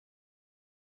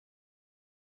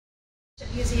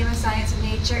Museum of Science and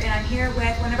Nature, and I'm here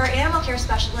with one of our animal care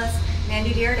specialists,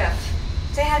 Mandy Dearduff.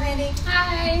 Say hi, Mandy.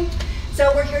 Hi.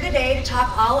 So we're here today to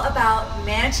talk all about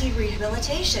manatee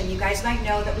rehabilitation. You guys might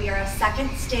know that we are a second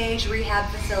stage rehab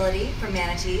facility for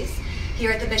manatees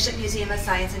here at the Bishop Museum of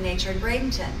Science and Nature in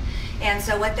Bradenton. And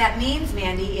so what that means,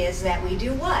 Mandy, is that we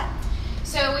do what?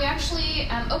 So we actually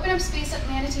open up space at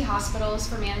manatee hospitals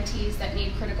for manatees that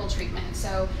need critical treatment.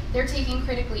 So they're taking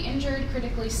critically injured,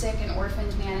 critically sick, and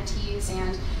orphaned manatees,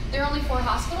 and there are only 4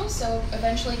 hospitals, so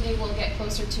eventually they will get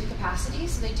closer to capacity.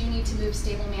 So they do need to move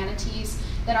stable manatees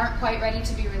that aren't quite ready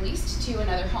to be released to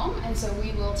another home, and so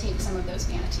we will take some of those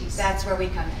manatees. That's where we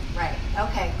come in, right.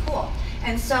 Okay, cool.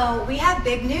 And so we have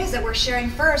big news that we're sharing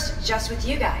first just with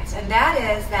you guys, and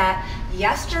that is that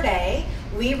yesterday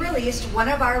we released one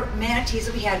of our manatees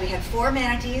that we had. We had 4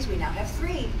 manatees, we now have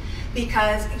 3,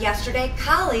 because yesterday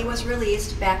Kali was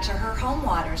released back to her home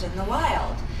waters in the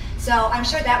wild. So I'm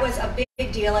sure that was a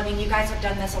big deal. I mean, you guys have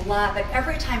done this a lot, but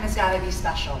every time has got to be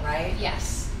special, right?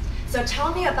 Yes. So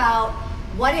tell me about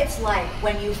what it's like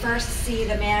when you first see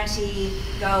the manatee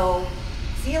go,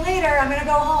 see you later, I'm gonna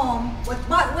go home.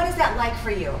 What is that like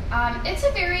for you? It's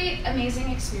a very amazing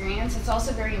experience. It's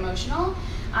also very emotional,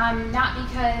 not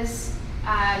because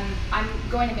I'm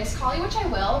going to miss Kali, which I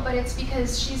will, but it's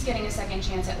because she's getting a second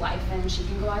chance at life and she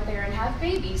can go out there and have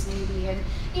babies maybe and,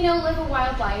 you know, live a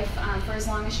wild life for as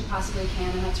long as she possibly can,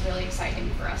 and that's really exciting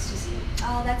for us to see.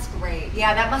 Oh, that's great.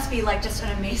 Yeah, that must be like just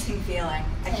an amazing feeling.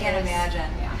 I can't imagine.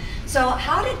 Yeah. So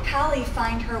how did Kali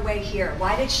find her way here?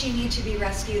 Why did she need to be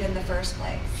rescued in the first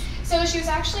place? So she was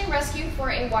actually rescued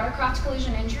for a watercraft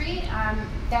collision injury.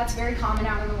 That's very common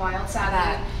out in the wild,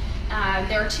 sadly.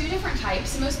 There are 2 different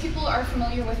types. Most people are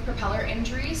familiar with propeller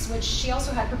injuries, which she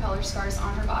also had propeller scars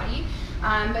on her body.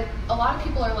 But a lot of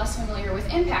people are less familiar with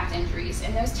impact injuries,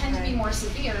 and those tend to be more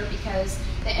severe because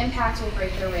the impact will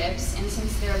break their ribs, and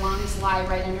since their lungs lie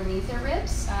right underneath their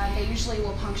ribs, they usually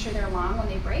will puncture their lung when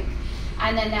they break.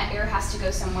 And then that air has to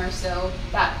go somewhere, so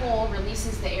that hole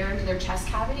releases the air into their chest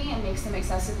cavity and makes them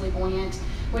excessively buoyant,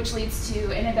 which leads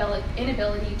to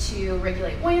inability to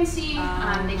regulate buoyancy.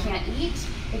 They can't eat,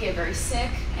 they get very sick,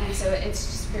 and so it's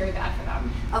just very bad for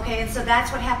them. Okay, and so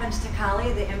that's what happened to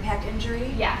Kali, the impact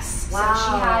injury? Yes. Wow. So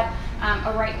she had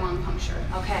a right lung puncture.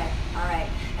 Okay, all right.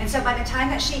 And so by the time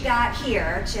that she got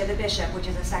here to the Bishop, which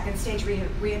is a second stage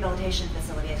rehabilitation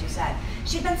facility, as you said,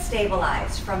 she'd been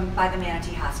stabilized by the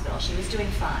Manatee Hospital. She was doing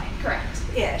fine. Correct.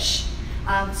 Ish.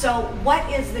 So what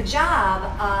is the job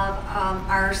of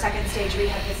our second stage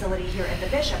rehab facility here at the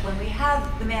Bishop? When we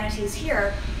have the manatees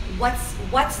here,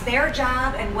 what's their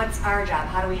job and what's our job?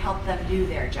 How do we help them do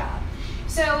their job?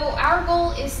 So our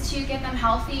goal is to get them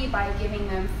healthy by giving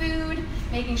them food,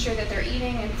 making sure that they're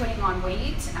eating and putting on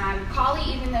weight. Kali,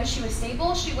 even though she was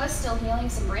stable, she was still healing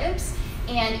some ribs,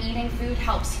 and eating food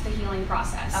helps the healing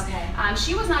process. Okay.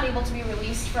 She was not able to be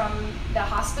released from the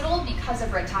hospital because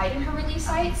of red tide in her release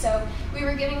site, so we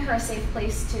were giving her a safe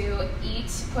place to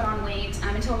eat, put on weight,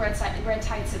 until red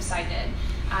tide subsided.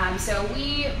 So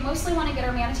we mostly want to get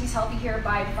our manatees healthy here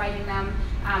by providing them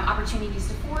opportunities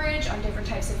to forage on different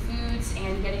types of foods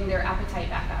and getting their appetite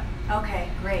back up. Okay,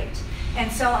 great. And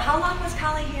so how long was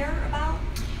Kali here about?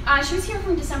 She was here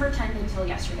from December 10th until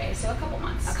yesterday, so a couple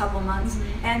months. A couple months.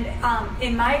 Mm-hmm. And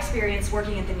in my experience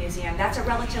working at the museum, that's a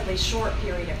relatively short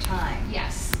period of time.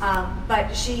 Yes.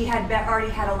 But she had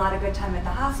already had a lot of good time at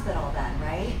the hospital then,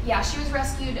 right? Yeah, she was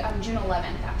rescued June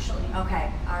 11th, actually. Okay,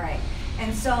 all right.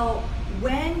 And so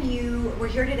we're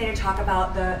here today to talk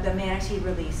about the manatee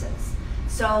releases.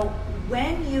 So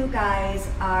when you guys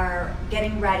are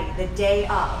getting ready the day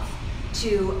of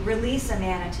to release a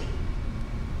manatee,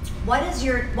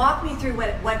 walk me through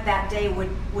what that day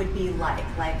would be like.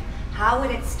 Like, how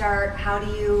would it start? How do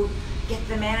you get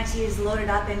the manatees loaded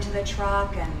up into the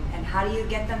truck, and how do you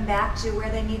get them back to where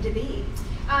they need to be?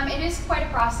 It is quite a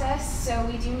process, so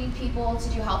we do need people to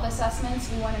do health assessments.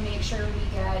 We want to make sure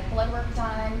we get blood work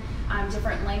done,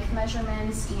 different length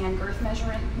measurements and girth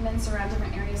measurements around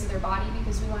different areas of their body,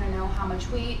 because we want to know how much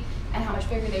weight and how much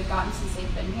bigger they've gotten since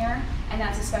they've been here. And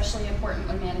that's especially important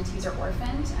when manatees are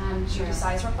orphaned due to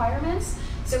size requirements.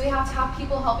 So we have to have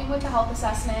people helping with the health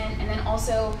assessment, and then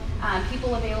also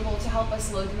people available to help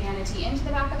us load the manatee into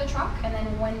the back of the truck, and then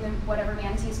when whatever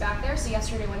manatee is back there. So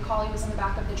yesterday when Kali was in the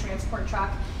back of the transport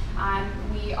truck,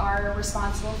 we are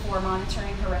responsible for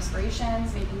monitoring her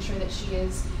respirations, making sure that she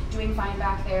is doing fine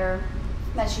back there,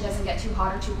 that she doesn't get too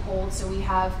hot or too cold. So we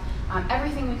have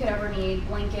everything we could ever need: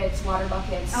 blankets, water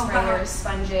buckets, sprayers,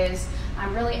 sponges,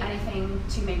 really anything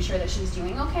to make sure that she's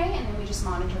doing okay, and then we just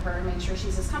monitor her and make sure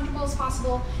she's as comfortable as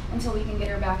possible until we can get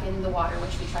her back in the water,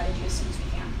 which we try to do as soon as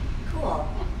we can. Cool.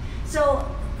 Yeah. So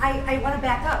I I want to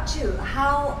back up too.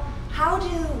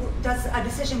 Does a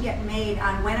decision get made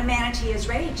on when a manatee is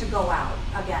ready to go out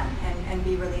again and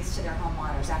be released to their home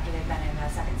waters after they've been in a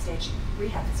second stage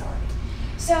rehab facility?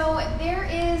 So there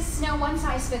is no one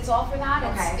size fits all for that.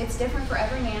 Okay. It's different for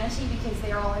every manatee because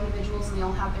they are all individuals and they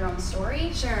all have their own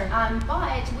story. Sure.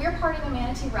 But we're part of the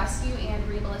Manatee Rescue and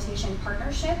Rehabilitation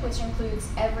Partnership, which includes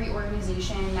every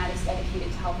organization that is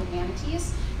dedicated to helping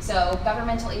manatees. So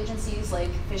governmental agencies like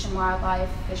Fish and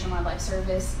Wildlife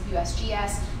Service,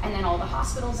 USGS, and then all the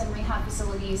hospitals and rehab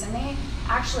facilities. And they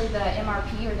actually, the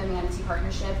MRP or the Manatee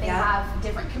Partnership, they have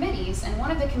different committees. And one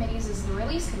of the committees is the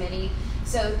Release Committee.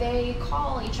 So they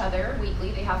call each other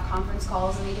weekly, they have conference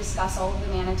calls, and they discuss all of the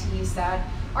manatees that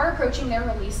are approaching their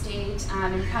release date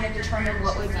and kind of determine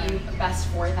what would be best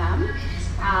for them.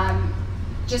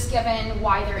 Just given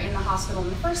why they're in the hospital in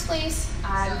the first place,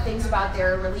 things about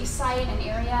their release site and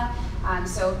area.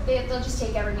 So they'll just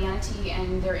take every manatee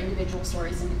and their individual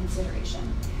stories into consideration.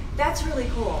 That's really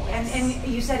cool. Yes.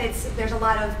 And you said there's a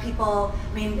lot of people,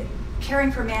 I mean,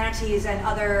 caring for manatees and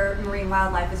other marine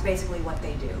wildlife is basically what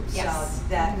they do. Yes. So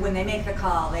that when they make the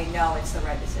call, they know it's the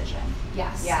right decision.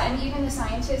 Yes. Yeah. And even the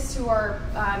scientists who are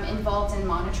involved in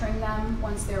monitoring them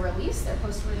once they're released, their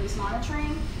post-release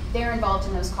monitoring, they're involved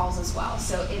in those calls as well.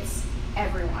 So it's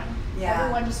everyone. Yeah.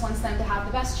 Everyone just wants them to have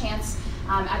the best chance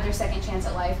at their second chance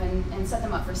at life and set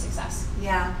them up for success.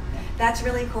 Yeah, that's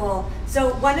really cool.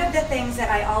 So one of the things that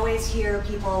I always hear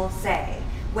people say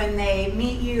when they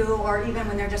meet you or even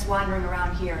when they're just wandering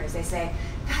around here is they say,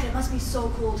 God, it must be so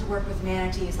cool to work with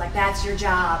manatees. Like, that's your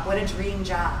job. What a dream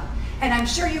job. And I'm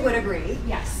sure you would agree.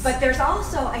 Yes. But there's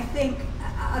also, I think,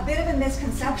 a bit of a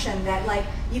misconception that, like,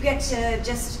 you get to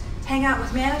just hang out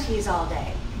with manatees all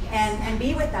day and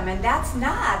be with them. And that's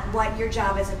not what your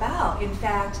job is about. In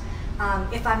fact,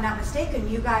 if I'm not mistaken,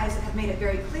 you guys have made it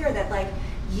very clear that, like,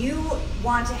 you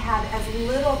want to have as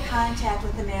little contact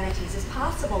with the manatees as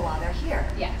possible while they're here.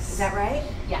 Yes. Is that right?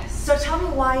 Yes. So tell me,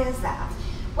 why is that?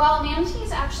 Well,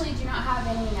 manatees actually do not have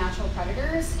any natural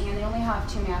predators, and they only have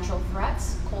two natural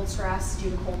threats: cold stress due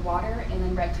to cold water, and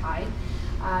then red tide.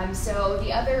 So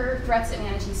the other threats that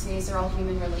manatees face are all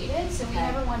human related, so we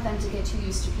never want them to get too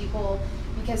used to people,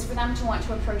 because for them to want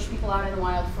to approach people out in the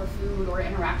wild for food or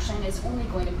interaction is only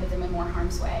going to put them in more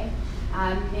harm's way.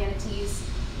 Manatees,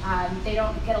 they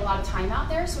don't get a lot of time out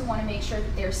there, so we want to make sure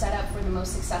that they're set up for the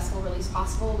most successful release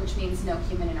possible, which means no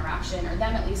human interaction, or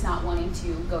them at least not wanting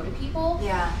to go to people.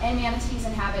 Yeah. And manatees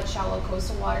inhabit shallow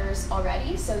coastal waters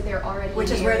already, so they're already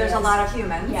Which in is where there's a areas- lot of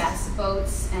humans. Yes,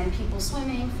 boats and people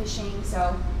swimming, fishing,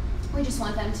 so we just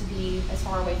want them to be as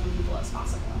far away from people as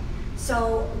possible.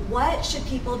 So what should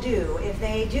people do if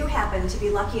they do happen to be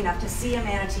lucky enough to see a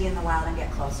manatee in the wild and get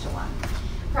close to one?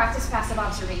 Practice passive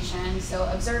observation, so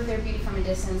observe their beauty from a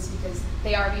distance, because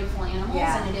they are beautiful animals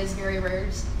and it is very rare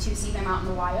to see them out in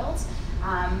the wild.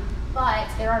 But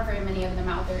there aren't very many of them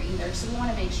out there either, so we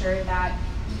want to make sure that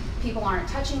people aren't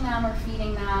touching them or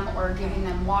feeding them or giving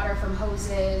them water from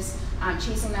hoses,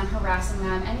 chasing them, harassing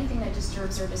them, anything that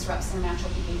disturbs or disrupts their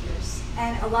natural behaviors.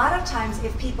 And a lot of times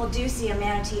if people do see a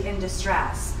manatee in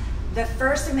distress, the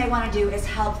first thing they want to do is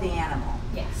help the animal.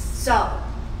 Yes. So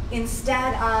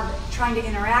instead of trying to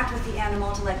interact with the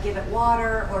animal to give it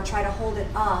water or try to hold it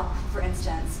up, for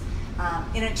instance,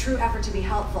 in a true effort to be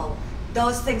helpful,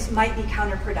 those things might be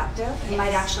counterproductive and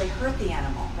might actually hurt the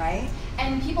animal, right?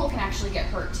 And people can actually get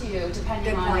hurt too,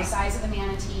 depending on the size of the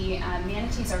manatee.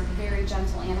 Manatees are very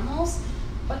gentle animals,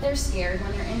 but they're scared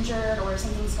when they're injured or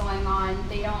something's going on.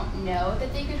 They don't know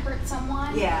that they could hurt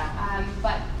someone. Yeah.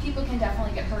 But people can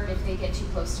definitely get hurt if they get too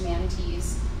close to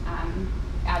manatees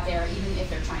out there, even if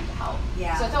they're trying to help.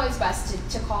 Yeah. So it's always best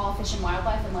to call Fish and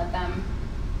Wildlife and let them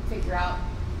figure out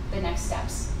the next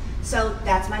steps. So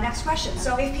that's my next question.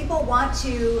 So if people want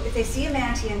to, if they see a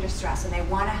manatee in distress and they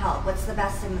want to help, what's the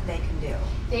best thing that they can do?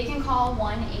 They can call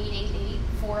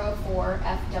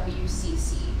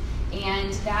 1-888-404-FWCC.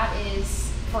 And that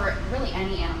is for really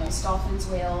any animals, dolphins,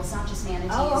 whales, not just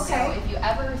manatees. Oh, okay. So if you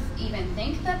ever even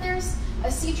think that there's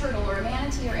a sea turtle or a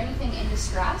manatee or anything in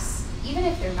distress, even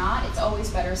if they're not, it's always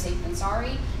better safe than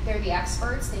sorry. They're the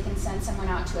experts. They can send someone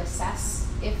out to assess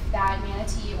if that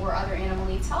manatee or other animal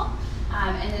needs help.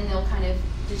 And then they'll kind of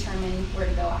determine where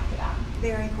to go after that.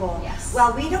 Very cool. Yes.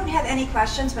 Well, we don't have any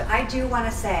questions, but I do want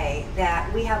to say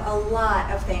that we have a lot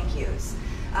of thank yous.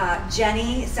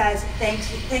 Jenny says,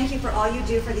 thank you for all you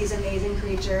do for these amazing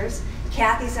creatures.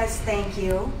 Kathy says, thank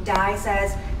you. Di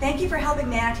says, thank you for helping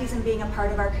manatees and being a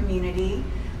part of our community.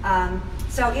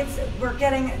 So we're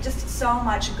getting just so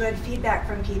much good feedback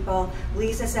from people.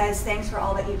 Lisa says, thanks for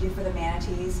all that you do for the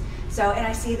manatees. So, and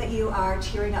I see that you are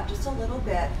tearing up just a little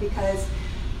bit because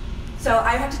So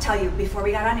I have to tell you, before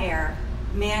we got on air,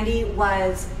 Mandy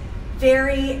was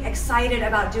very excited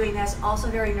about doing this, also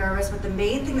very nervous, but the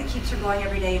main thing that keeps her going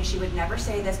every day, and she would never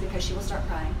say this because she will start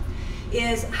crying,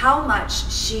 is how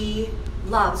much she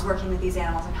loves working with these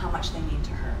animals and how much they mean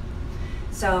to her.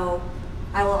 So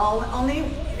I will only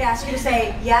ask you to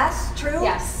say yes, true?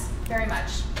 Yes, very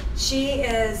much. She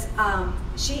is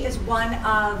one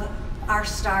of our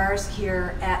stars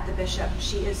here at the Bishop.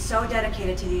 She is so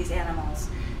dedicated to these animals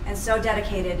and so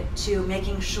dedicated to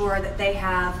making sure that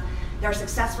they're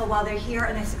successful while they're here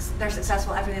and they're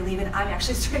successful after they leave. And I'm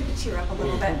actually starting to tear up a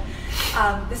little bit.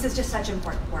 This is just such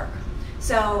important work.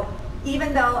 So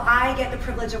even though I get the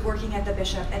privilege of working at the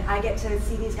Bishop and I get to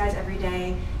see these guys every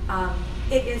day,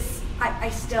 I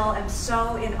still am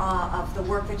so in awe of the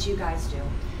work that you guys do.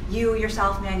 You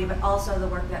yourself, Mandy, but also the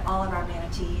work that all of our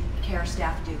Manatee Care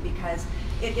staff do, because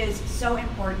it is so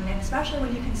important, and especially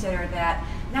when you consider that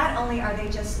not only are they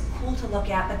just cool to look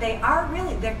at, but they are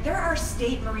really, they're our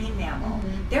state marine mammal.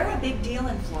 Mm-hmm. They're a big deal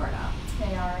in Florida.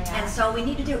 They are, yeah. And so we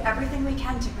need to do everything we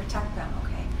can to protect them,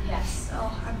 okay? Yes. So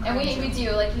and we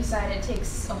do, like you said, it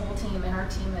takes a whole team, and our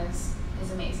team is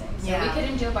amazing. So yeah. We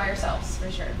couldn't do it by ourselves, for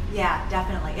sure. Yeah,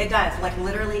 definitely. It does. Like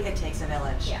literally, it takes a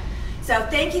village. Yeah. So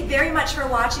thank you very much for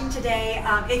watching today.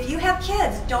 If you have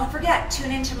kids, don't forget,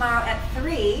 tune in tomorrow at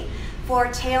 3 for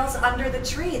Tales Under the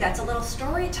Tree. That's a little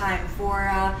story time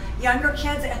for younger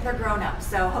kids and for grown-ups.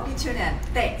 So hope you tune in.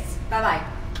 Thanks. Bye-bye.